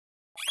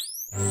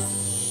Hi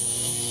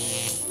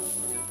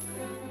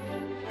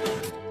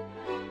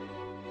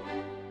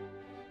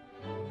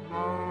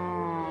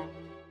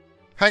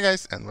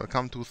guys, and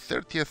welcome to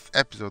 30th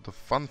episode of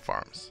Fun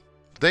Farms.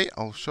 Today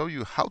I'll show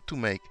you how to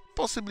make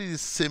possibly the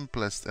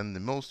simplest and the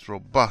most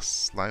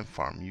robust slime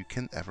farm you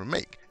can ever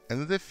make. And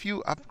with a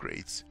few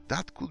upgrades,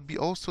 that could be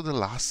also the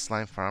last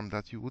slime farm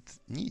that you would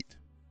need.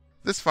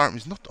 This farm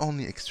is not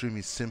only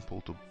extremely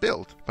simple to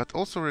build, but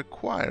also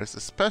requires,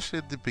 especially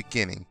at the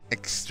beginning,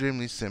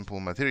 extremely simple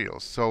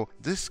materials. So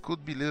this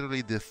could be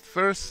literally the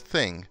first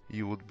thing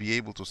you would be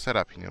able to set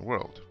up in your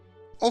world.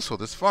 Also,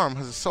 this farm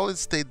has a solid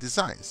state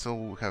design,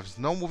 so it has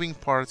no moving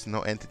parts,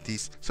 no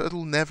entities, so it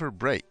will never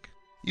break.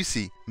 You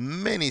see,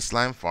 many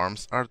slime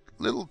farms are a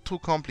little too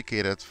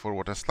complicated for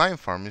what a slime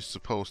farm is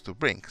supposed to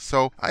bring,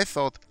 so I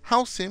thought,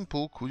 how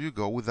simple could you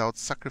go without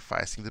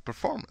sacrificing the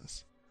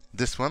performance?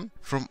 This one,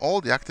 from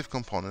all the active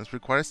components,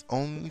 requires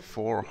only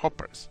 4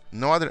 hoppers.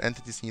 No other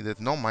entities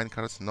needed, no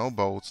minecarts, no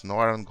boats, no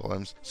iron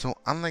golems, so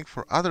unlike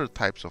for other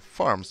types of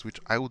farms, which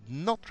I would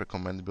not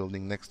recommend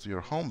building next to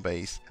your home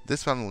base,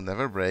 this one will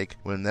never break,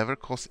 will never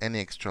cause any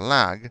extra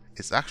lag.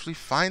 It's actually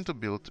fine to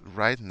build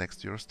right next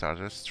to your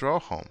starter straw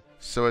home,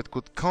 so it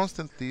could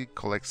constantly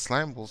collect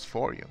slime balls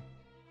for you.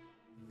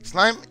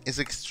 Slime is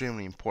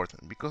extremely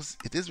important because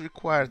it is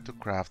required to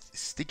craft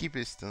sticky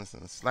pistons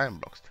and slime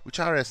blocks, which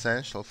are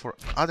essential for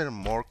other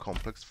more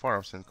complex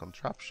farms and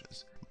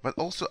contraptions. But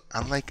also,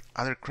 unlike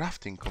other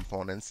crafting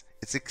components,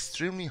 it's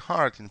extremely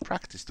hard in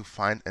practice to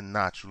find a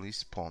naturally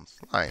spawned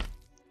slime.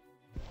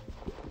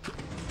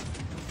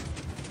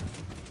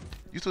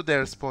 Due to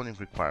their spawning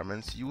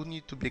requirements, you would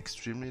need to be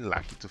extremely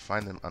lucky to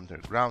find them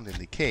underground in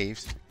the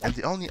caves, and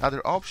the only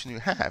other option you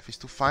have is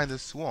to find a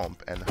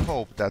swamp and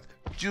hope that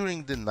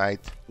during the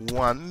night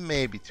 1,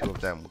 maybe 2 of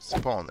them would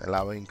spawn,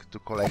 allowing you to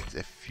collect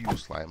a few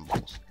slime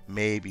balls,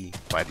 maybe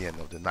by the end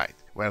of the night,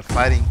 while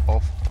fighting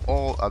off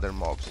all other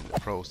mobs in the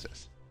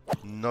process.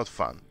 Not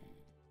fun.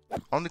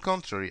 On the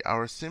contrary,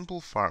 our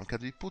simple farm can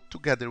be put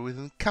together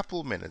within a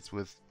couple minutes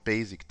with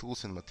basic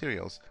tools and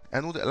materials,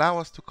 and would allow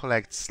us to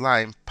collect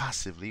slime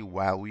passively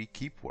while we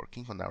keep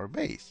working on our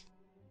base.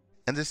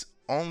 And this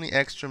only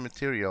extra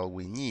material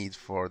we need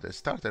for the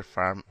starter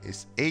farm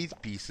is 8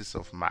 pieces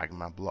of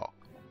magma block.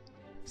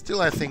 Still,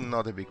 I think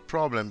not a big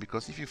problem,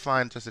 because if you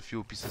find just a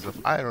few pieces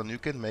of iron, you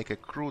can make a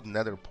crude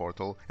nether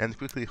portal and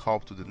quickly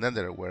hop to the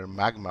nether where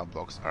magma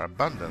blocks are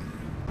abundant.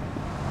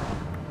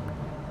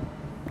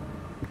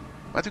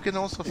 But you can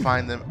also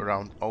find them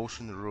around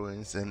ocean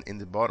ruins and in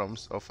the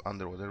bottoms of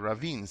underwater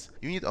ravines.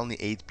 You need only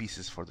 8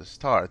 pieces for the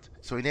start,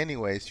 so in any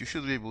ways you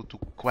should be able to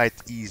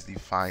quite easily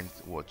find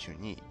what you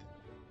need.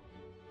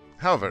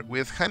 However,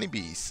 with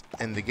honeybees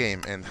in the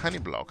game and honey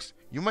blocks,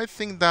 you might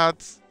think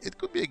that it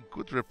could be a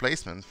good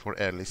replacement for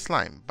early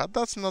slime, but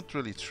that's not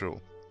really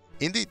true.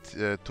 Indeed,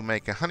 to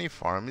make a honey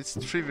farm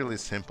it's trivially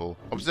simple.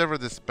 Observer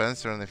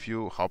dispenser and a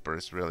few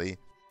hoppers really.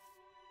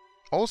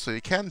 Also,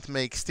 you can't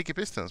make sticky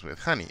pistons with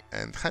honey,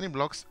 and honey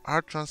blocks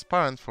are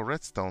transparent for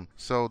redstone,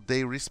 so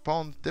they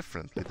respond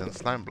differently than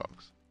slime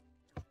blocks.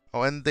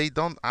 Oh, and they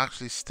don't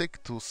actually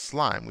stick to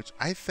slime, which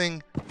I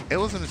think it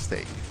was a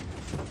mistake.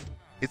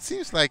 It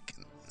seems like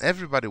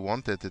everybody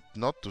wanted it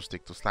not to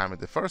stick to slime in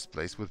the first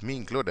place, with me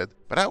included,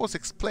 but I was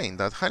explained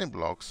that honey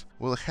blocks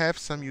will have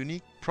some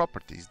unique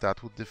properties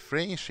that would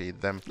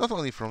differentiate them not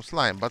only from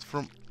slime, but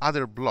from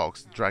other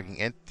blocks, dragging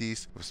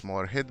entities with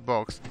smaller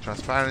hitbox,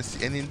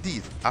 transparency, and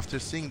indeed, after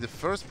seeing the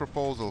first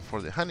proposal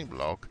for the honey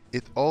block,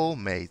 it all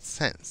made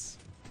sense.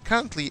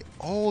 Currently,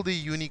 all the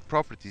unique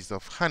properties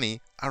of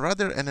honey are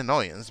rather an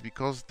annoyance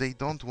because they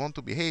don't want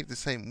to behave the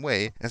same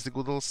way as the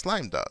good old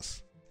slime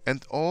does.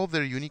 And all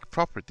their unique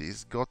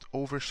properties got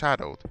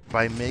overshadowed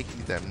by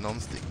making them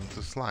non-sticking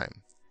to slime.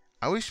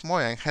 I wish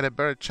Mojang had a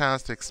better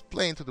chance to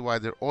explain to the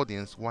wider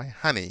audience why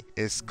honey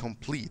is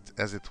complete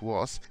as it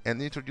was,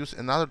 and introduce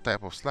another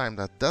type of slime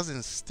that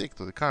doesn't stick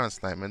to the current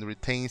slime and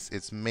retains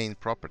its main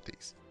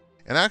properties.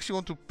 And I actually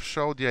want to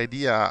show the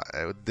idea,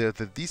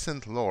 the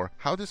decent lore,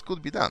 how this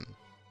could be done.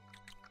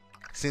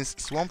 Since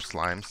swamp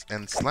slimes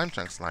and slime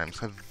chunk slimes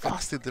have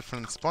vastly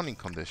different spawning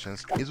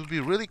conditions, it would be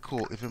really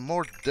cool if a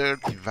more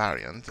dirty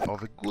variant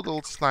of a good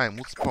old slime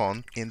would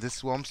spawn in the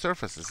swamp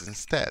surfaces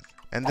instead,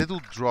 and they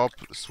would drop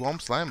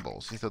swamp slime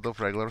balls instead of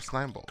regular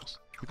slime balls.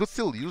 You could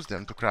still use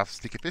them to craft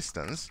sticky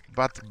pistons,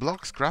 but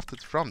blocks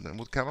crafted from them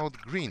would come out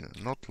green,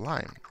 not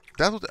lime.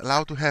 That would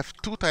allow to have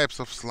 2 types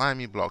of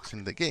slimy blocks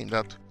in the game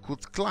that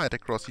could glide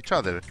across each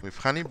other, with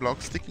honey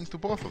blocks sticking to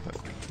both of them.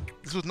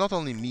 This would not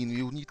only mean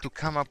you would need to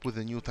come up with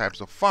the new types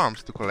of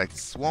farms to collect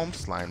swamp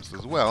slimes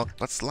as well,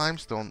 but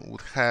Slimestone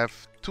would have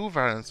 2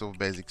 variants of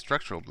basic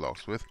structural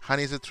blocks, with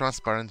honey as a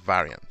transparent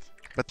variant.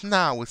 But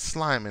now, with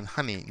slime and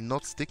honey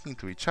not sticking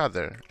to each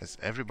other, as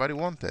everybody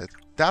wanted,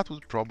 that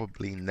would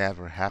probably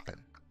never happen.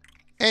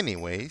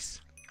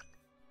 Anyways,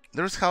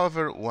 there's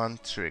however one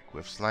trick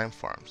with slime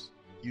farms.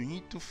 You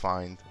need to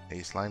find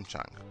a slime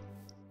chunk.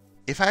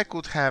 If I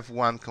could have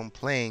one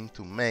complaint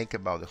to make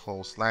about the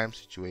whole slime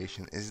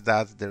situation, is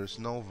that there's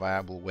no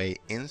viable way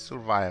in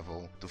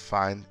survival to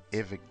find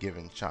if a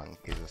given chunk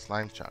is a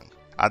slime chunk.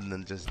 other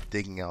than just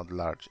digging out a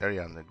large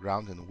area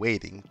underground and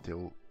waiting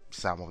till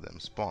some of them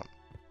spawn.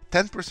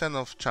 10%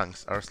 of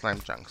chunks are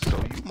slime chunks, so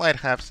you might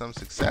have some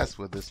success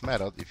with this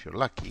method if you're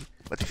lucky,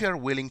 but if you are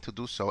willing to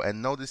do so and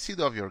know the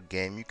seed of your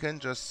game, you can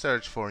just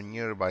search for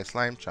nearby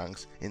slime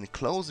chunks in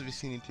close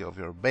vicinity of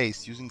your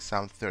base using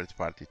some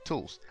third-party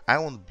tools. I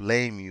won't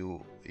blame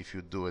you if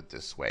you do it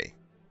this way.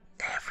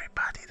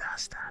 Everybody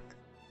does that.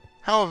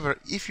 However,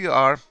 if you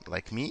are,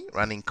 like me,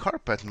 running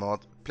carpet mod,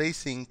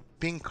 placing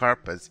pink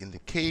carpets in the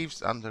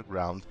caves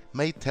underground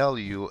may tell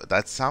you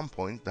at some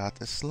point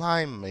that a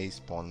slime may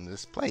spawn in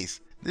this place.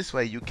 This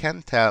way you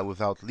can tell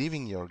without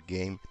leaving your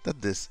game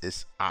that this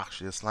is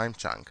actually a slime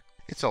chunk.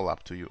 It's all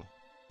up to you.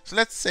 So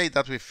let's say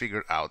that we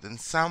figured out in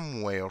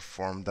some way or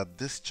form that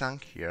this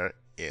chunk here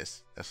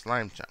is a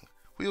slime chunk.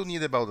 We will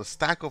need about a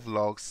stack of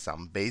logs,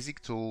 some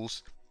basic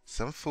tools,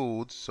 some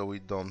food so we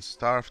don't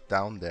starve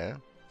down there.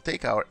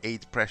 Take our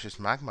 8 precious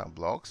magma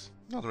blocks,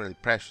 not really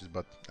precious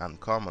but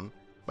uncommon,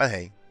 but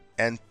hey,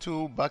 and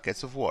 2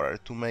 buckets of water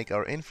to make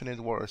our infinite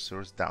water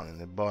source down in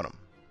the bottom.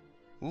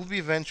 We'll be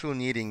eventually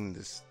needing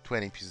this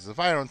 20 pieces of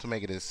iron to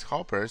make it as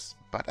hoppers,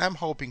 but I'm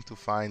hoping to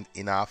find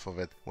enough of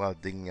it while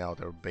digging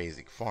out our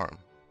basic farm.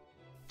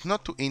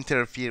 Not to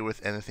interfere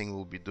with anything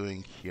we'll be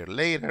doing here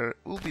later,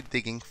 we'll be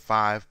digging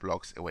 5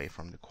 blocks away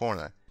from the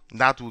corner.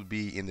 That would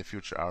be in the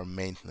future our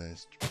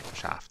maintenance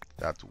shaft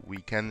that we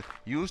can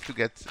use to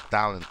get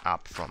down and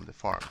up from the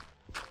farm.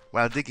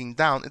 While digging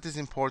down, it is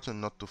important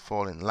not to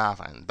fall in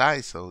lava and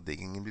die, so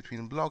digging in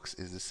between blocks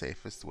is the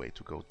safest way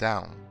to go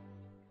down.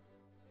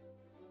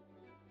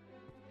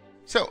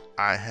 So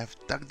I have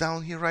dug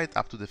down here right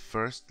up to the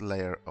first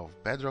layer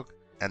of bedrock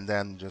and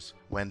then just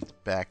went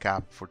back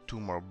up for 2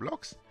 more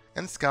blocks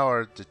and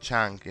scoured the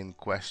chunk in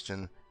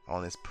question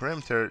on its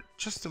perimeter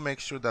just to make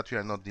sure that we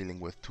are not dealing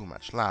with too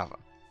much lava.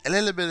 A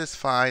little bit is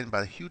fine,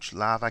 but a huge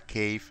lava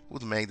cave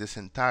would make this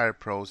entire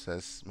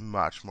process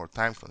much more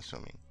time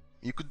consuming.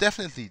 You could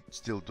definitely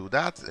still do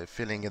that.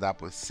 Filling it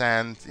up with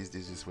sand is the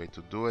easiest way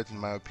to do it in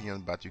my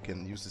opinion, but you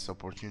can use this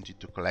opportunity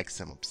to collect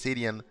some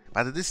obsidian.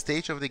 But at this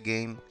stage of the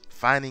game,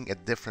 finding a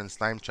different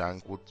slime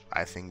chunk would,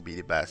 I think, be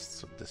the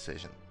best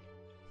decision.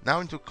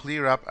 Now to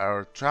clear up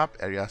our trap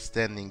area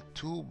standing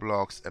 2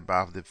 blocks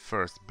above the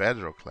first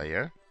bedrock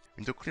layer,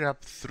 we need to clear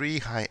up 3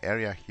 high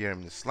area here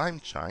in the slime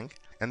chunk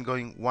and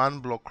going 1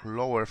 block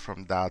lower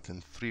from that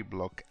and 3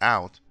 block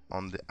out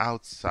on the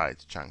outside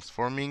chunks,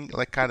 forming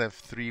like kind of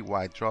 3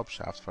 wide drop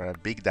shafts for our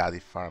big daddy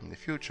farm in the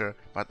future,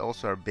 but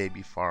also our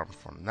baby farm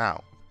for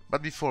now.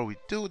 But before we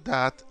do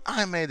that,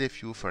 I made a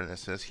few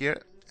furnaces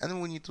here,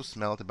 and we need to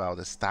smelt about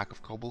a stack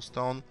of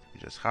cobblestone we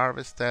just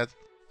harvested,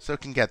 so we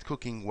can get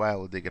cooking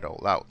while we dig it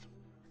all out.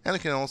 And we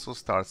can also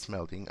start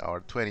smelting our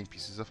 20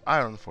 pieces of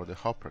iron for the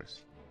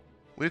hoppers.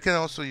 We can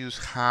also use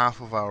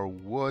half of our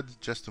wood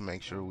just to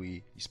make sure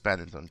we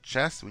spend it on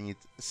chests. We need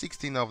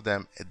 16 of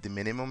them at the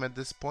minimum at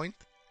this point.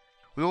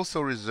 We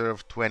also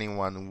reserve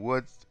 21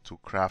 wood to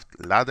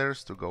craft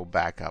ladders to go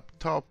back up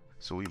top,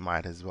 so we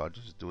might as well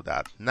just do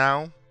that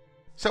now.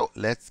 So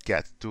let's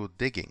get to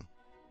digging.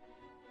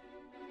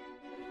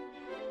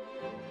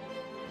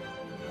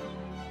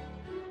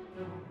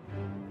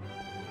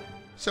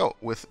 So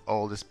with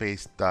all the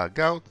space dug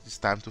out, it's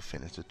time to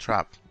finish the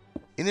trap.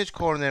 In each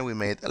corner we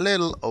made a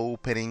little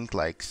opening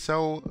like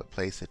so,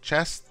 place a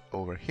chest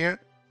over here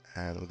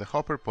and with a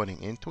hopper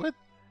pointing into it.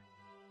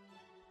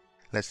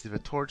 Let's leave a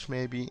torch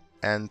maybe,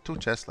 and 2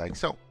 chests like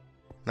so.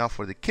 Now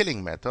for the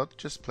killing method,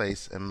 just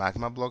place a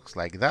magma blocks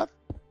like that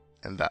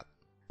and that.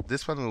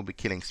 This one will be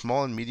killing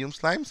small and medium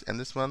slimes, and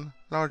this one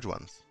large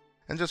ones.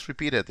 And just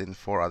repeat it in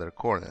 4 other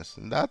corners,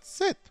 and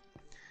that's it.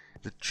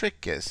 The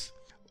trick is,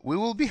 we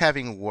will be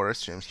having water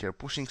streams here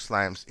pushing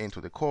slimes into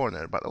the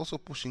corner, but also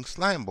pushing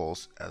slime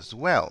balls as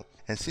well.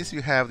 And since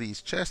you have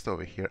these chests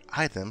over here,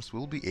 items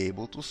will be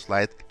able to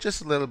slide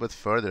just a little bit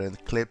further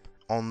and clip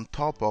on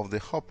top of the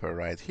hopper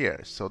right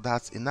here, so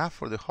that's enough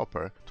for the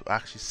hopper to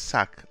actually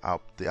suck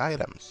up the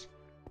items.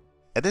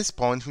 At this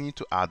point we need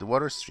to add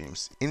water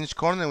streams. In each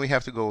corner we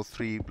have to go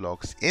 3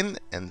 blocks in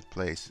and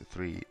place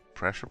 3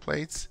 pressure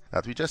plates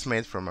that we just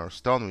made from our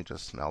stone we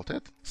just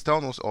smelted.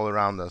 Stone was all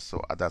around us,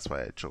 so that's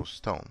why I chose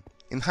stone.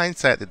 In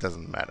hindsight it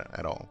doesn't matter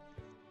at all.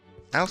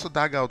 I also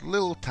dug out a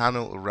little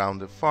tunnel around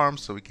the farm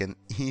so we can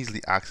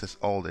easily access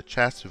all the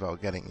chests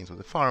without getting into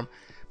the farm,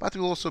 but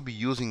we'll also be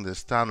using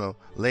this tunnel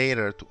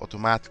later to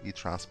automatically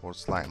transport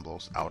slime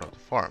balls out of the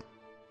farm.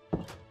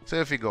 So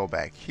if we go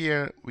back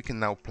here, we can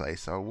now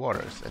place our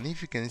waters, and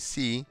if you can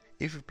see,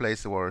 if we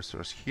place the water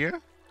source here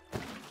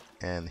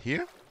and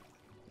here,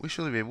 we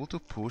should be able to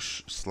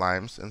push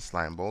slimes and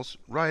slime balls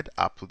right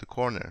up to the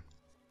corner.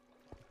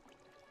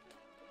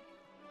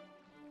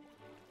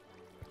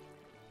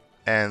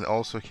 And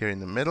also here in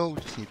the middle,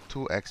 we just need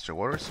 2 extra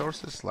water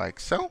sources like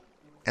so.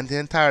 And the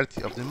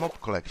entirety of the mob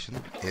collection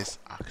is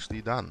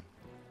actually done.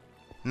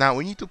 Now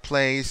we need to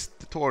place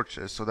the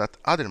torches so that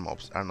other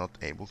mobs are not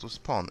able to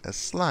spawn, as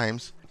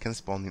slimes can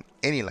spawn in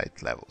any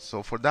light level.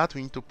 So for that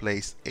we need to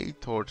place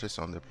 8 torches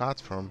on the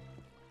platform,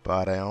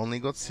 but I only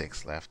got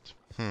 6 left.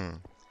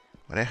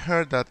 But I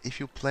heard that if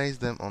you place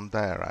them on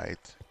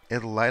diorite,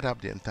 it'll light up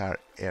the entire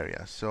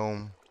area. So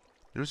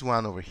there's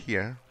one over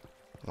here,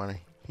 one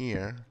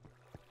here,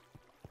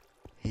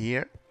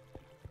 here,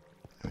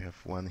 we have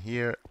one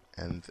here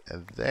and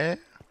there,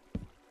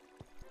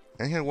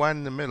 and here one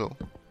in the middle.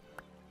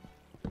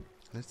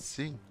 Let's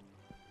see.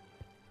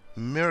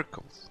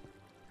 Miracles.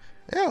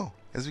 Oh,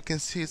 as we can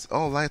see, it's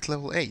all light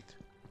level 8.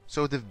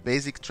 So with the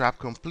basic trap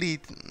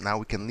complete, now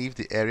we can leave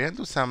the area and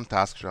do some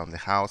tasks around the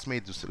house,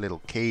 maybe do a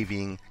little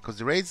caving, because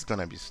the rate is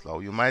gonna be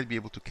slow. You might be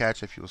able to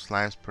catch a few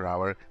slimes per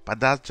hour, but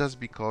that's just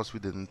because we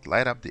didn't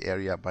light up the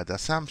area. But the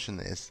assumption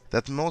is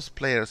that most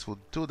players would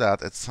do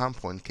that at some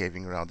point,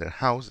 caving around their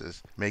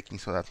houses, making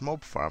so that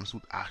mob farms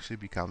would actually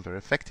become very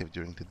effective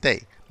during the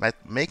day, but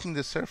making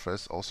the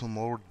surface also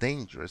more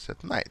dangerous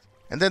at night.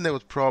 And then they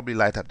would probably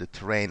light up the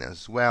terrain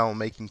as well,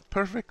 making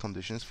perfect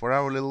conditions for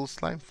our little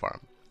slime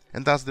farm.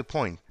 And that's the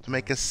point, to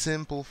make a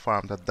simple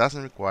farm that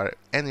doesn't require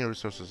any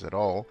resources at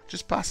all,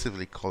 just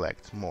passively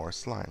collect more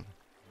slime.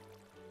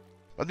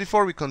 But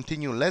before we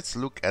continue, let's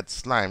look at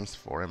slimes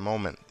for a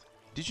moment.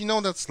 Did you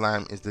know that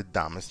slime is the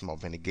dumbest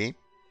mob in the game?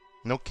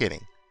 No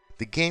kidding.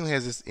 The game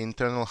has this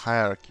internal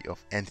hierarchy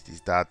of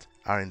entities that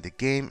are in the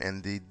game,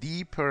 and the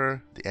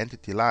deeper the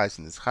entity lies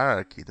in this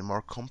hierarchy, the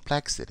more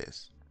complex it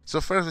is.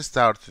 So first we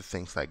start with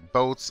things like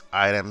boats,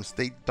 items.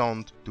 They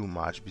don't do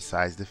much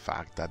besides the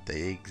fact that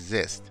they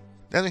exist.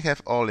 Then we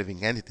have all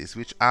living entities,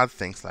 which add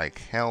things like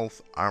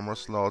health, armor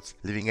slots.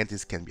 Living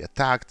entities can be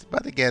attacked,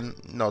 but again,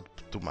 not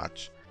too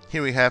much.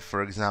 Here we have,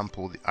 for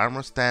example, the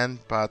armor stand,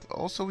 but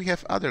also we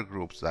have other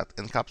groups that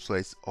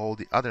encapsulates all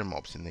the other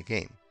mobs in the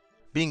game.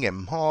 Being a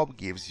mob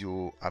gives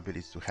you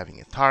ability to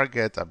having a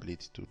target,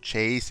 ability to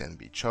chase and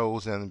be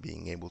chosen,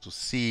 being able to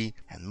see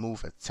and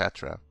move,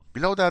 etc.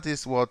 Below that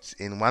is what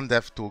in one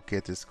dev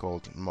toolkit is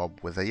called mob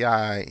with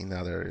AI, in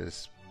other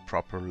is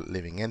proper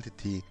living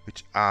entity,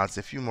 which adds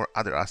a few more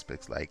other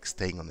aspects like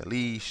staying on a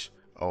leash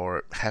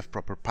or have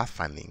proper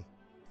pathfinding.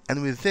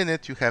 And within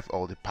it you have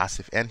all the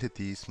passive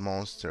entities,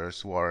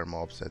 monsters, water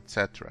mobs,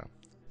 etc.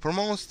 For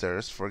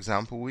monsters, for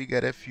example, we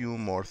get a few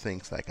more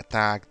things like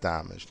attack,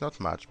 damage, not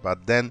much,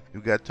 but then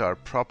you get to our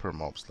proper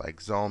mobs like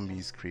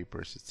zombies,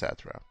 creepers,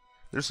 etc.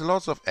 There's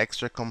lots of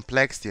extra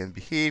complexity and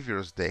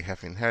behaviors they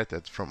have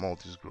inherited from all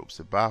these groups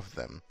above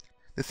them.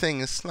 The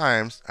thing is,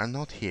 slimes are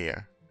not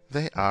here,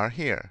 they are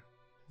here.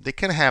 They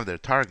can have their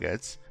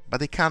targets, but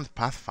they can't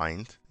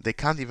pathfind, they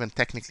can't even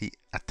technically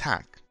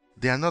attack.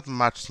 They are not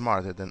much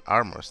smarter than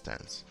armor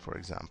stands, for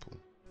example.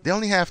 They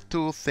only have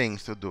two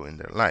things to do in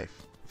their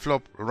life: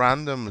 flop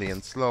randomly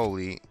and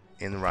slowly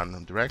in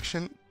random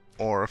direction,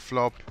 or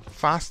flop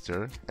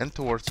faster and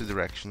towards the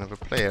direction of a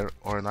player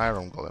or an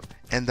iron golem.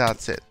 And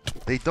that's it.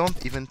 They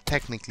don't even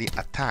technically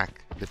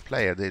attack the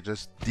player, they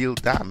just deal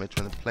damage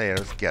when the player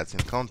gets in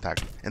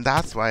contact. And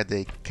that's why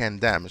they can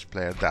damage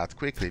player that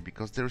quickly,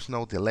 because there's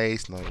no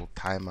delays, no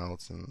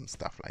timeouts and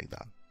stuff like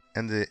that.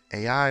 And the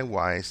AI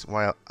wise,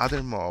 while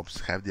other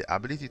mobs have the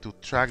ability to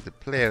track the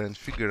player and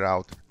figure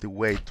out the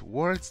way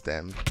towards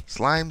them,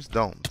 slimes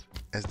don't,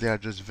 as they are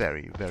just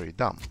very, very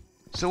dumb.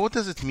 So what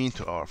does it mean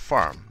to our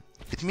farm?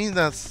 It means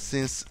that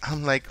since,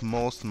 unlike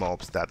most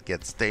mobs that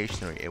get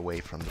stationary away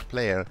from the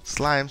player,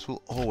 slimes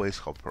will always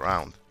hop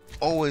around,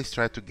 always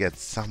try to get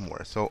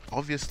somewhere. So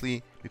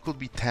obviously we could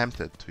be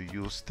tempted to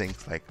use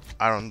things like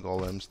iron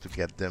golems to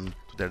get them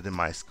to their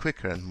demise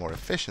quicker and more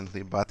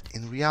efficiently, but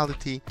in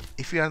reality,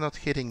 if we are not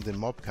hitting the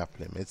mob cap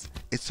limits,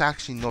 it's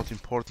actually not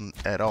important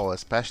at all,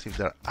 especially if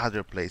there are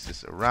other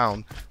places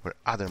around where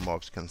other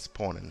mobs can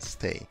spawn and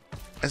stay.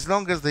 As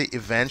long as they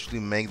eventually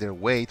make their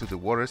way to the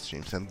water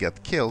streams and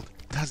get killed,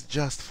 that's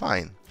just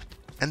fine.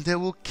 And they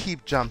will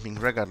keep jumping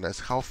regardless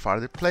how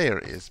far the player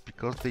is,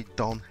 because they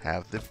don't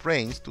have the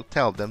brains to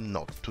tell them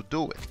not to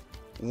do it.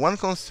 One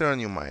concern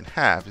you might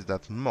have is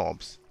that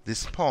mobs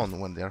despawn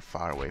when they are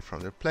far away from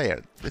their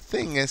player. The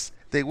thing is,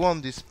 they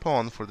won't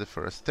despawn for the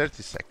first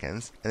 30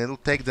 seconds, and it'll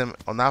take them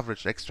on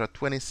average extra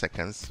 20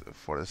 seconds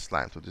for the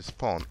slime to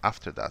despawn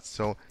after that.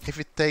 So if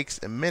it takes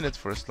a minute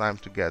for a slime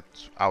to get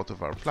out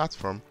of our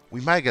platform,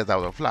 we might get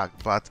out of luck,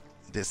 but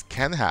this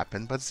can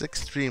happen, but it's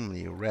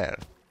extremely rare.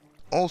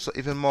 Also,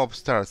 if a mob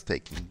starts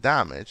taking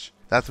damage,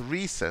 that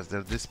resets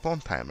their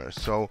despawn timer,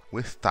 so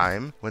with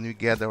time, when we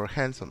get our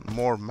hands on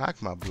more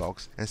magma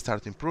blocks and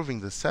start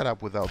improving the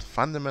setup without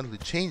fundamentally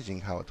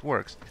changing how it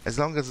works, as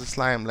long as the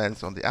slime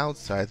lands on the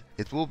outside,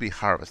 it will be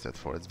harvested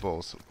for its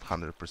balls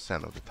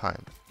 100% of the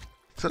time.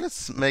 So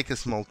let's make a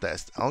small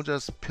test. I'll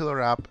just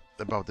pillar up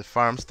about the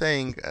farm,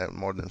 staying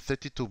more than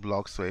 32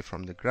 blocks away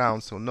from the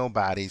ground so no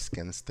baddies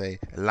can stay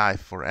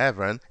alive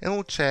forever, and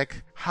we'll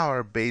check how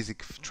our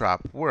basic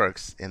trap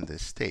works in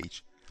this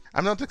stage.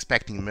 I'm not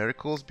expecting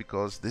miracles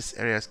because this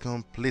area is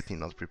completely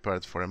not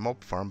prepared for a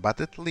mob farm, but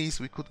at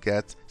least we could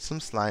get some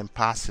slime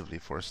passively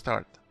for a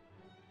start.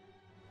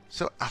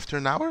 So after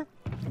an hour,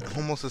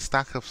 almost a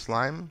stack of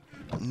slime,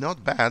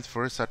 not bad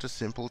for such a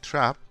simple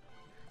trap.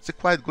 It's a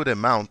quite good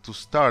amount to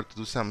start to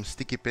do some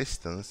sticky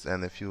pistons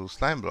and a few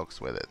slime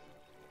blocks with it.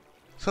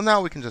 So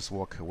now we can just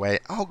walk away.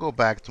 I'll go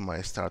back to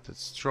my started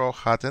straw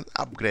hut and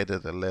upgrade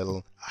it a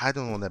little. I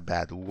don't want a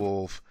bad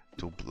wolf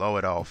to blow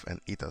it off and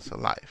eat us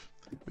alive.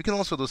 We can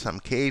also do some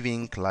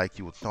caving like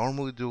you would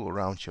normally do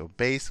around your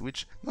base,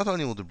 which not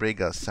only would bring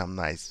us some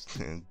nice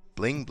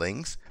bling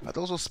blings, but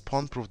also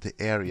spawn proof the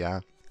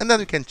area. And then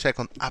we can check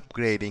on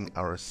upgrading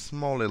our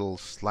small little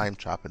slime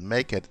trap and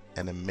make it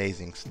an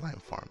amazing slime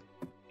farm.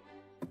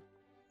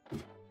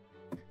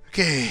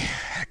 Okay,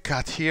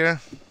 cut here.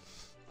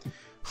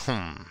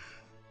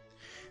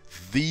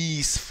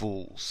 These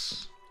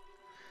fools.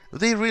 Do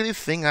they really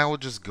think I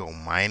would just go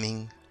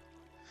mining?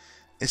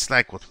 It's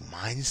like what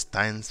mine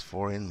stands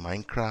for in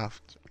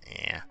Minecraft.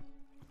 Yeah,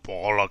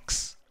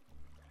 bollocks.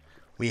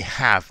 We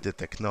have the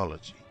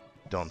technology,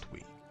 don't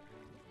we?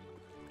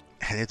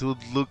 And it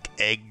would look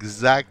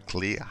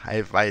exactly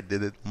if I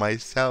did it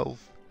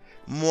myself.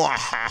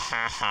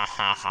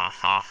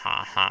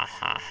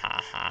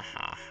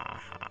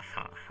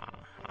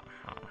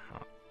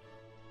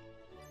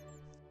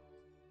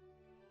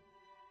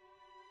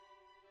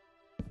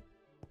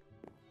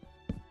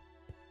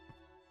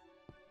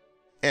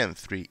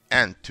 N3,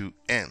 N2,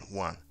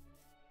 N1.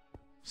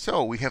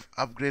 So we have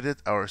upgraded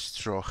our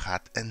straw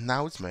hut and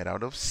now it's made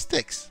out of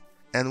sticks.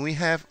 And we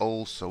have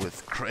also,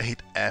 with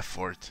great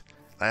effort,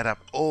 light up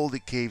all the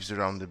caves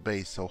around the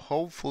base, so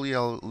hopefully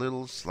our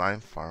little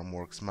slime farm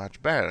works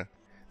much better.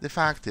 The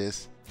fact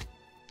is,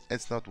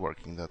 it's not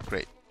working that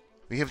great.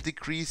 We have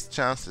decreased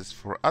chances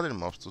for other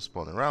mobs to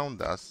spawn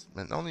around us,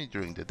 and only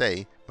during the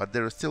day, but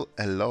there is still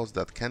a lot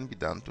that can be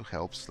done to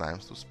help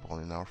slimes to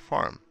spawn in our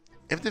farm.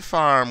 If the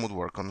farm would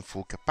work on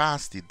full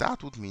capacity,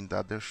 that would mean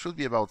that there should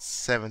be about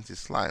 70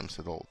 slimes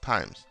at all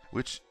times,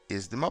 which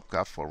is the mob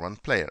cap for one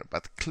player,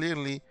 but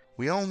clearly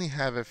we only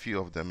have a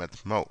few of them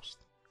at most.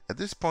 At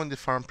this point the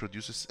farm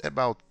produces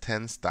about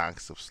 10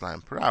 stacks of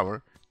slime per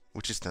hour,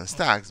 which is 10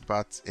 stacks,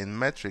 but in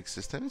metric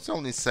system it's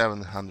only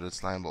 700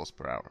 slime balls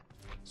per hour.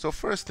 So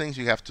first things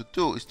you have to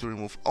do is to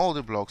remove all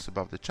the blocks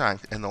above the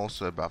chunk and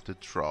also above the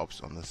drops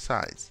on the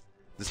sides.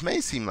 This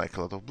may seem like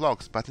a lot of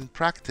blocks, but in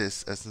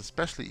practice, and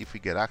especially if we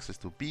get access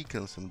to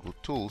beacons and good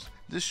tools,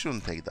 this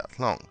shouldn't take that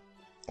long.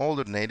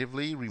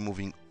 Alternatively,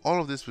 removing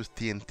all of this with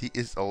TNT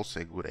is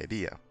also a good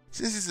idea.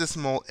 Since it's a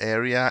small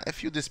area, a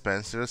few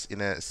dispensers in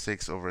a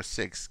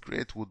 6/6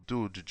 grid would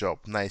do the job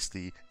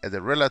nicely at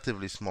a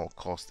relatively small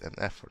cost and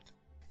effort.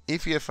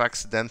 If you have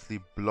accidentally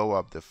blow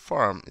up the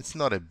farm, it's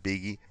not a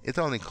biggie, it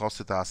only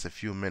costed us a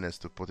few minutes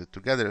to put it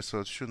together,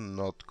 so it should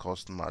not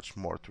cost much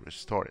more to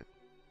restore it.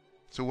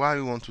 So why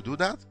we want to do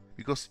that?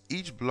 Because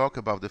each block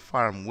above the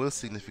farm will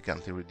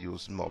significantly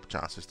reduce mob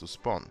chances to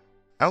spawn.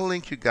 I will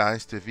link you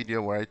guys to a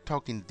video where I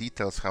talk in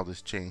details how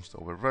this changed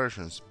over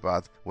versions,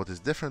 but what is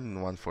different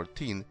in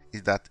 1.14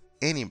 is that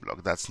any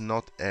block that's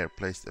not air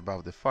placed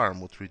above the farm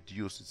would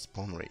reduce its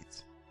spawn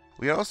rates.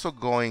 We are also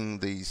going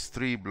these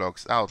 3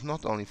 blocks out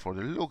not only for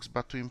the looks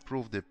but to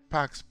improve the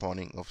pack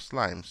spawning of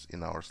slimes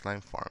in our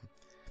slime farm.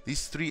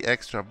 These 3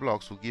 extra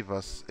blocks will give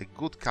us a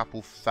good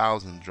couple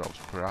thousand drops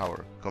per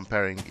hour,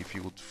 comparing if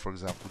you would, for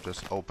example,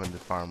 just open the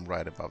farm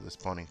right above the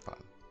spawning pad.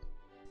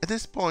 At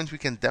this point we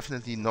can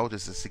definitely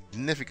notice a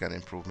significant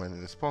improvement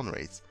in the spawn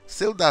rates.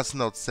 Still that's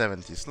not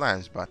 70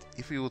 slimes, but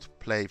if we would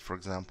play, for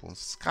example,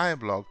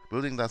 Skyblock,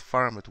 building that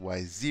farm at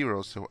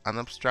Y0 so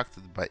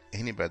unobstructed by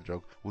any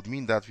bedrock would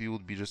mean that we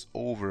would be just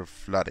over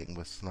flooding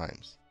with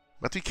slimes.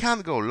 But we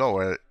can't go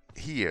lower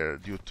here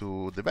due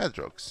to the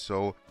bedrocks,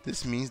 so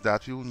this means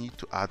that we will need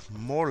to add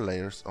more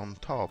layers on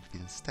top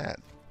instead.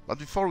 But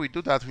before we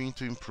do that we need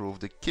to improve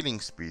the killing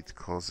speed,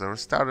 cause our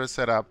starter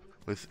setup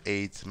with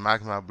 8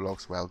 magma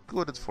blocks, while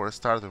good for a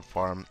starter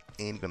farm,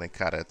 ain't gonna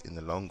cut it in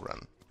the long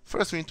run.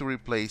 First we need to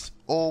replace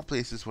all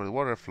places where the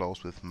water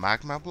flows with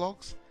magma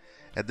blocks.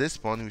 At this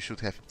point we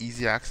should have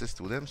easy access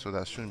to them, so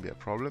that shouldn't be a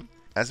problem,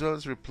 as well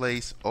as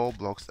replace all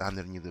blocks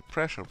underneath the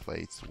pressure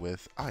plates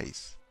with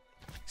ice.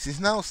 Since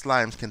now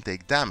slimes can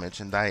take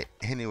damage and die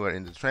anywhere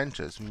in the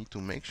trenches, we need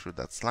to make sure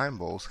that slime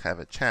balls have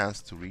a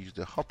chance to reach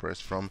the hoppers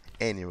from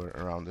anywhere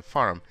around the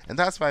farm, and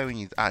that's why we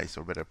need ice,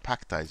 or better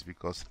packed ice,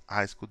 because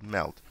ice could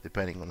melt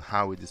depending on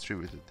how we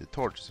distributed the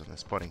torches on the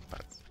spawning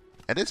pads.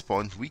 At this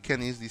point we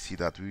can easily see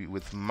that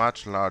with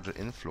much larger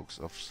influx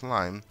of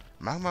slime,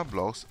 magma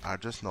blocks are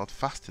just not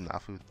fast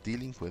enough with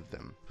dealing with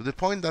them, to the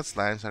point that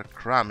slimes are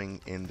cramming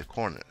in the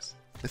corners.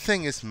 The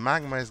thing is,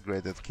 magma is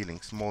great at killing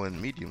small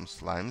and medium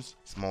slimes.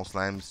 Small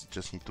slimes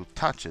just need to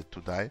touch it to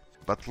die,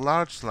 but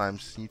large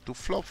slimes need to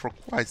flop for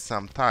quite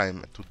some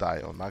time to die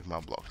on magma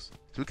blocks.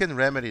 So we can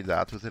remedy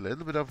that with a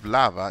little bit of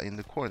lava in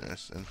the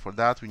corners, and for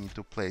that we need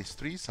to place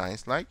 3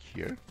 signs like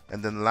here,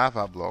 and then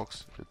lava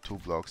blocks, the 2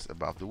 blocks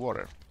above the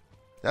water.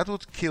 That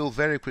would kill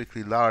very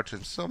quickly large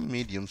and some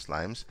medium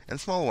slimes,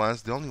 and small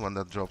ones, the only one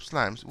that drops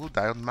slimes, will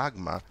die on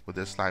magma with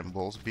their slime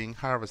balls being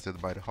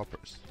harvested by the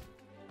hoppers.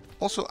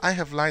 Also, I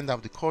have lined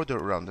up the corridor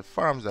around the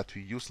farms that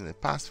we used in the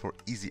past for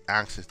easy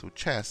access to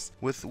chests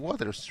with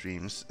water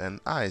streams and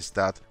ice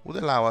that would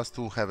allow us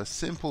to have a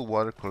simple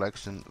water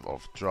collection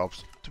of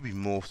drops to be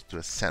moved to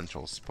a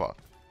central spot.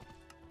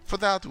 For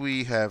that,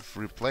 we have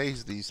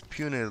replaced these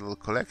puny little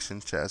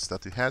collection chests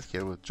that we had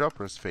here with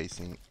droppers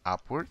facing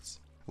upwards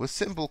with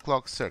simple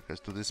clock circuits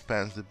to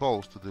dispense the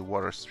balls to the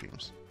water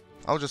streams.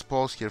 I'll just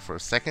pause here for a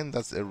second.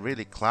 That's a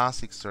really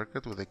classic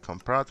circuit with a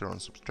comparator on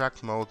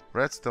subtract mode,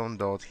 redstone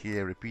dot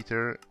here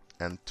repeater,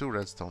 and 2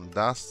 redstone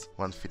dusts,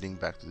 one feeding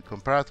back to the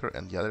comparator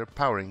and the other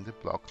powering the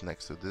block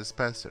next to the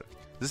dispenser.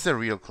 This is a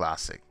real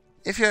classic.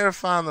 If you're a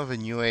fan of a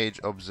new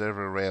age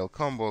observer rail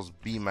combos,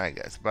 be my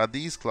guest, but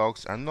these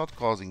clocks are not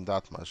causing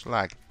that much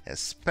lag,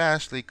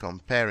 especially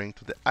comparing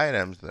to the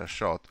items that are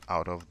shot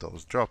out of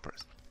those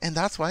droppers. And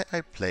that's why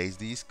I place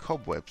these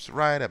cobwebs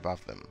right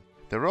above them.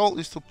 The role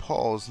is to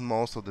pause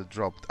most of the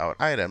dropped out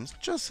items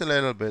just a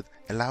little bit,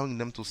 allowing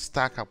them to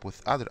stack up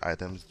with other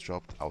items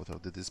dropped out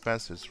of the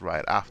dispensers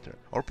right after,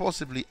 or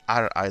possibly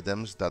other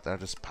items that are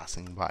just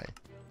passing by.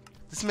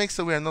 This makes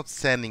so we are not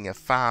sending a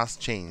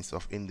fast chains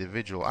of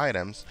individual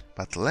items,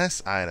 but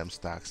less item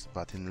stacks,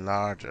 but in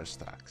larger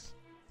stacks.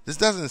 This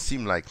doesn't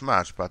seem like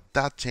much, but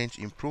that change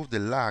improved the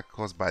lag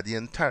caused by the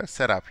entire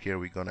setup here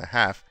we're gonna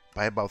have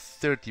by about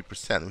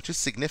 30%, which is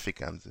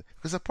significant,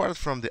 because apart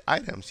from the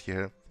items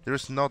here, there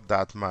is not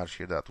that much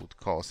here that would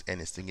cause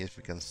any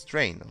significant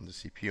strain on the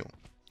CPU.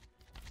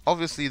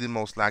 Obviously, the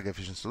most lag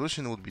efficient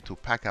solution would be to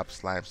pack up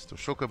slimes to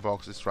shulker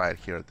boxes right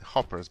here at the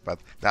hoppers, but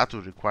that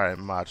would require a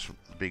much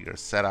bigger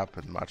setup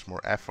and much more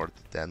effort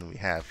than we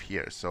have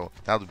here, so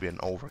that would be an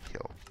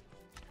overkill.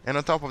 And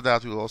on top of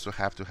that, we'll also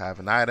have to have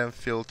an item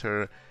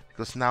filter,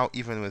 because now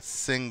even with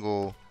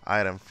single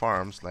item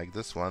farms like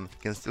this one,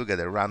 you can still get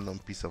a random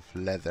piece of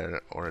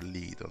leather or a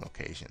lead on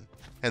occasion.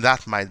 And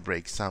that might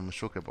break some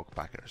shulker box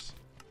packers.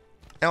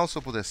 I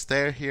also put a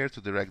stair here to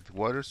direct the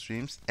water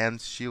streams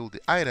and shield the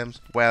items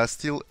while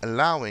still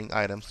allowing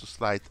items to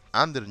slide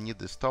underneath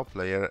this top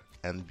layer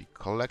and be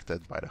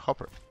collected by the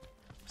hopper.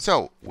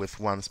 So, with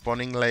one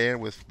spawning layer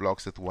with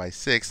blocks at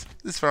Y6,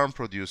 this farm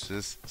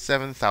produces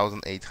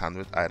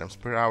 7,800 items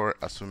per hour,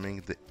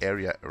 assuming the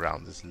area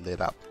around is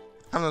lit up.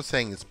 I'm not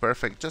saying it's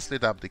perfect, just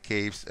lit up the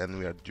caves and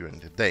we are during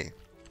the day.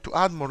 To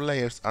add more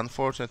layers,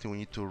 unfortunately we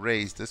need to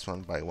raise this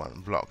one by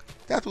one block.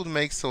 That would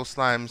make so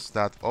slimes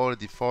that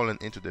already fallen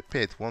into the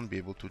pit won't be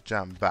able to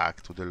jump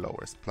back to the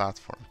lowest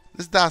platform.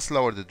 This does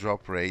lower the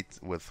drop rate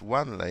with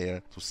one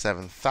layer to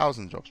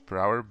 7,000 drops per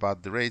hour,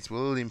 but the rates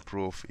will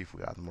improve if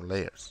we add more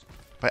layers.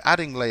 By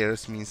adding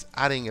layers means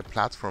adding a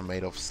platform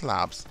made of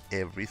slabs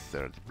every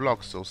third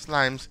block, so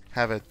slimes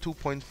have a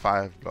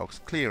 2.5 blocks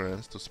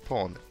clearance to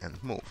spawn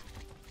and move.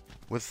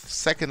 With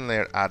second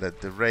layer added,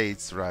 the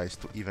rates rise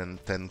to even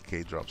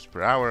 10k drops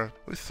per hour.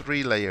 With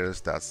 3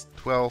 layers that's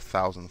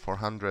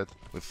 12,400,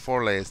 with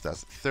 4 layers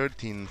that's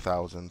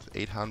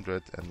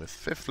 13,800, and with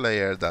 5th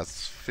layer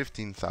that's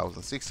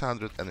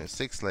 15,600, and with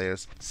 6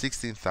 layers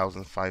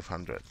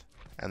 16,500.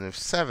 And with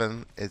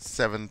 7 it's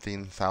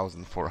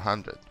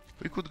 17,400.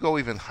 We could go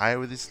even higher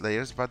with these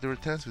layers, but the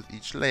returns with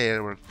each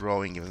layer were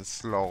growing even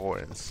slower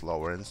and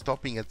slower, and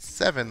stopping at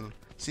 7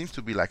 seems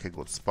to be like a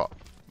good spot.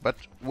 But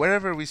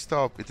wherever we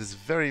stop, it is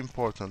very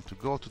important to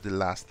go to the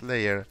last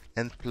layer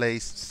and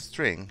place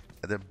string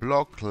at the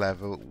block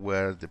level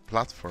where the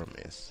platform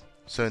is.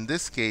 So in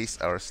this case,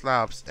 our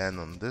slabs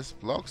end on this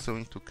block, so we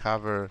need to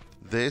cover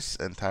this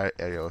entire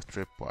area of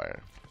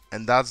tripwire.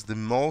 And that's the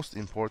most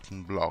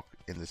important block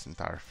in this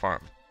entire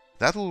farm.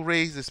 That will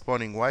raise the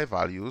spawning Y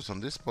values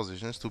on these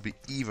positions to be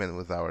even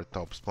with our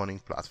top spawning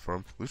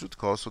platform, which would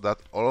cause so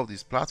that all of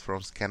these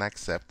platforms can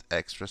accept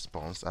extra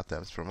spawns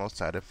attempts from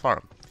outside the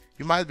farm.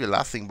 You might be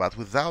laughing, but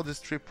without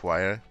this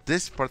tripwire,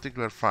 this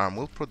particular farm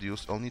will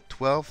produce only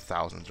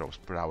 12,000 drops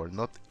per hour,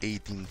 not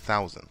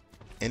 18,000.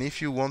 And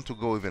if you want to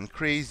go even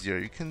crazier,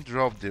 you can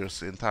drop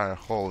this entire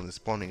hole in the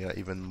spawning area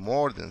even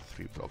more than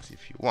 3 blocks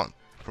if you want.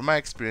 From my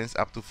experience,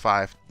 up to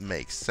 5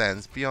 makes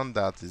sense, beyond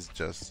that is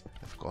just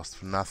of cost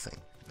for nothing.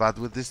 But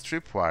with this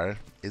tripwire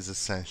is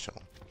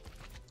essential.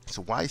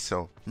 So why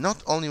so?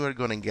 Not only we're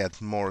gonna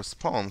get more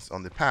spawns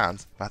on the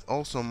pads, but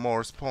also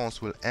more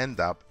spawns will end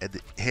up at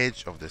the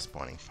edge of the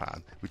spawning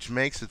pad, which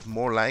makes it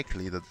more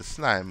likely that the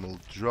slime will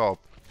drop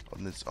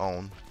on its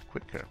own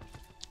quicker.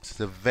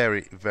 It's a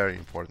very, very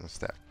important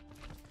step.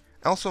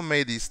 I also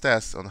made these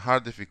tests on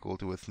hard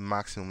difficulty with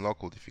maximum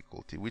local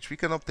difficulty, which we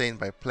can obtain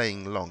by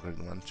playing longer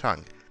than one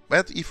chunk.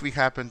 But if we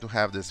happen to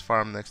have this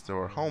farm next to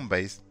our home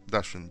base,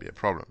 that shouldn't be a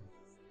problem.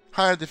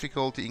 Higher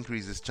difficulty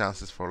increases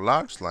chances for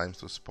large slimes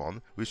to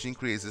spawn, which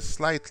increases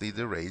slightly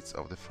the rates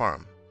of the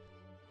farm.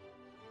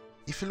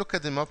 If you look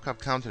at the mobcap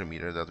counter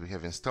meter that we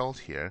have installed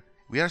here,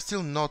 we are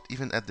still not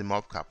even at the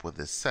mobcap with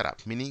this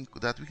setup, meaning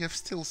that we have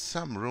still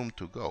some room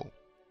to go.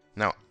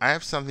 Now, I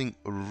have something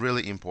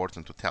really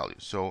important to tell you,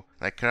 so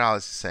like Keralis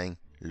is saying,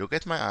 look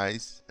at my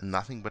eyes and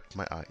nothing but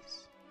my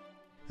eyes.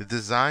 The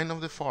design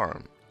of the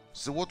farm,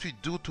 so what we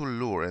do to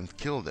lure and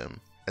kill them,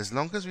 as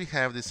long as we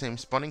have the same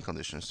spawning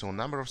conditions, so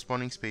number of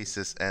spawning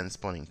spaces and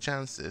spawning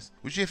chances,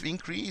 which we have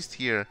increased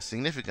here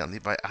significantly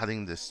by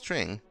adding the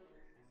string,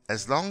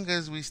 as long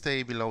as we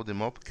stay below the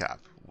mob cap,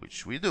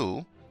 which we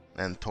do,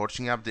 and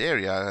torching up the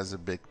area has a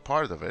big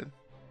part of it,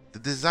 the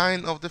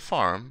design of the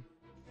farm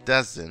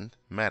doesn't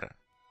matter.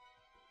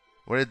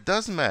 Where it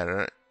does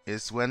matter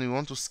is when we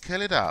want to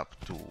scale it up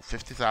to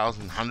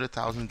 50,000,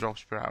 100,000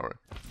 drops per hour.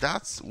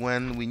 That's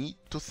when we need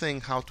to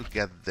think how to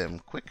get them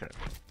quicker.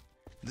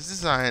 This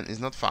design is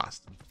not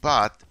fast,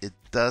 but it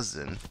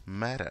doesn't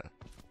matter.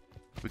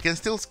 We can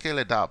still scale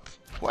it up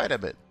quite a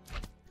bit.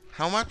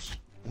 How much?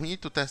 We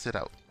need to test it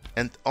out.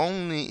 And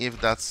only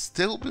if that's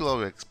still below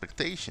your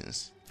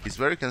expectations is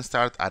where you can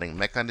start adding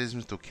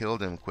mechanisms to kill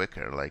them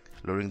quicker, like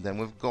luring them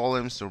with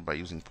golems or by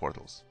using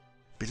portals.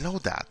 Below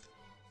that,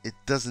 it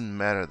doesn't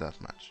matter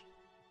that much.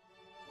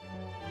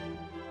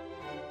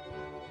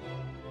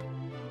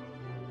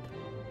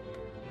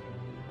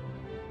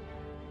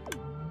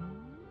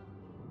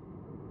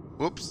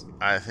 Whoops,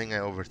 I think I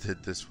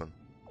overdid this one.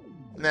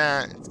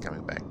 Nah, it's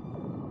coming back.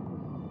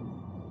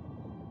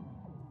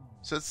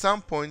 So at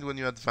some point when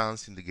you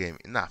advance in the game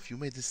enough, you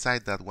may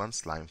decide that one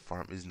slime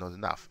farm is not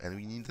enough and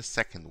we need a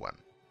second one.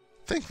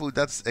 Thankfully,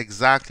 that's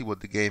exactly what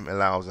the game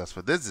allows us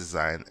for this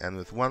design, and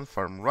with one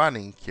farm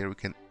running here we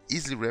can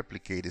easily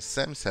replicate the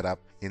same setup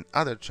in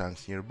other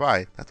chunks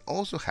nearby that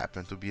also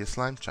happen to be a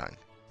slime chunk.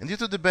 And due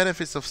to the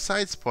benefits of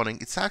side spawning,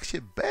 it's actually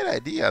a bad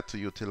idea to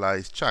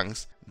utilize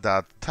chunks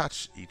that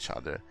touch each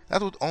other.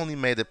 That would only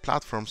make the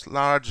platforms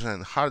larger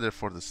and harder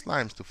for the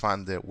slimes to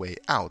find their way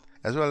out,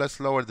 as well as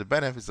lower the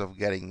benefits of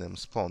getting them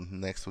spawned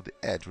next to the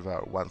edge with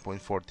our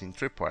 1.14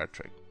 tripwire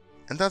trick.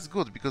 And that's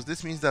good, because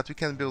this means that we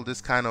can build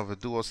this kind of a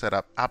duo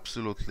setup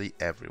absolutely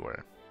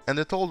everywhere. And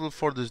the total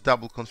for this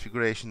double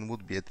configuration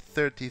would be at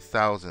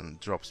 30,000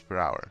 drops per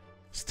hour,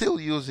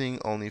 still using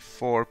only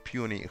 4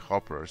 puny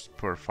hoppers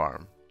per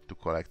farm to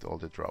collect all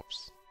the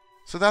drops.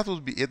 So that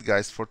would be it,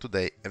 guys, for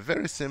today. A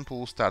very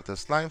simple starter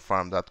slime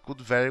farm that could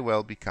very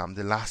well become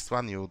the last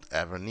one you would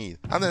ever need.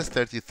 Unless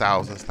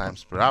 30,000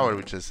 slimes per hour,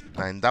 which is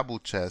 9 double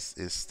chests,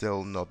 is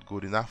still not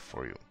good enough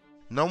for you.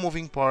 No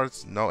moving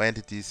parts, no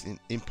entities,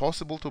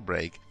 impossible to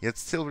break, yet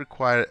still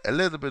require a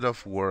little bit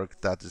of work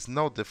that is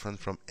no different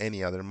from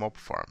any other mob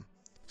farm.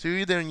 So you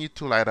either need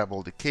to light up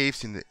all the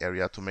caves in the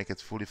area to make it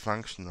fully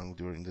functional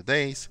during the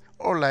days,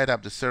 or light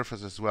up the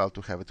surface as well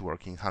to have it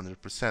working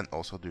 100%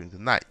 also during the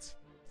nights.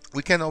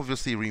 We can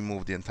obviously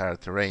remove the entire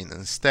terrain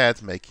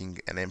instead, making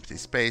an empty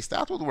space.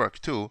 That would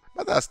work too,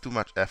 but that's too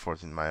much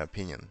effort in my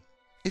opinion.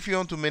 If you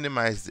want to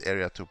minimize the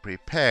area to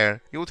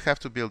prepare, you would have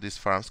to build these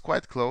farms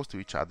quite close to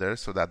each other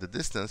so that the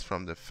distance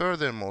from the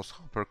furthermost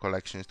hopper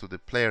collections to the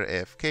player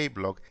AFK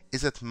block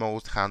is at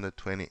most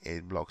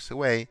 128 blocks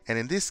away, and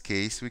in this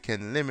case we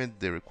can limit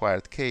the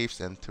required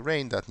caves and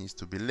terrain that needs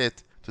to be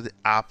lit to the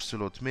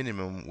absolute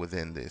minimum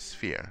within this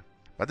sphere.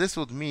 But this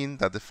would mean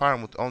that the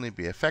farm would only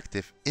be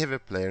effective if a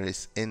player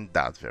is in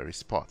that very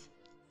spot.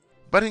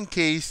 But in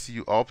case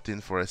you opt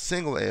in for a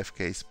single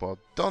AFK spot,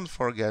 don't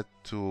forget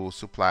to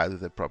supply it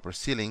with a proper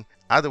ceiling,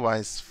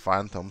 otherwise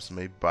phantoms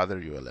may bother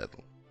you a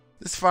little.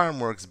 This farm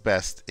works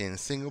best in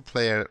single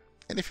player,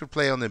 and if you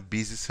play on a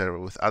busy server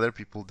with other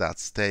people that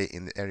stay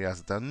in the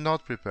areas that are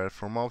not prepared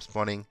for mob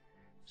spawning,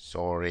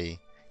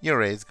 sorry, your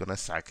raid's gonna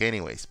suck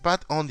anyways.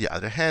 But on the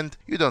other hand,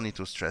 you don't need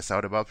to stress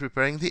out about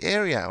preparing the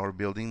area or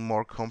building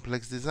more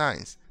complex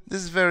designs.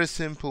 This very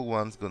simple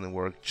one's gonna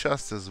work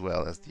just as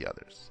well as the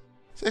others.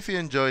 So if you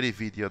enjoyed the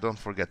video, don't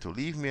forget to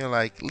leave me a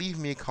like, leave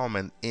me a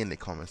comment in the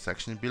comment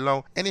section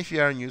below, and if you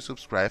are new,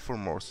 subscribe for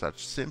more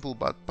such simple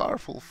but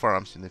powerful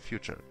farms in the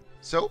future.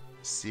 So,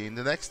 see you in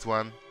the next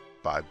one.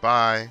 Bye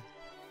bye.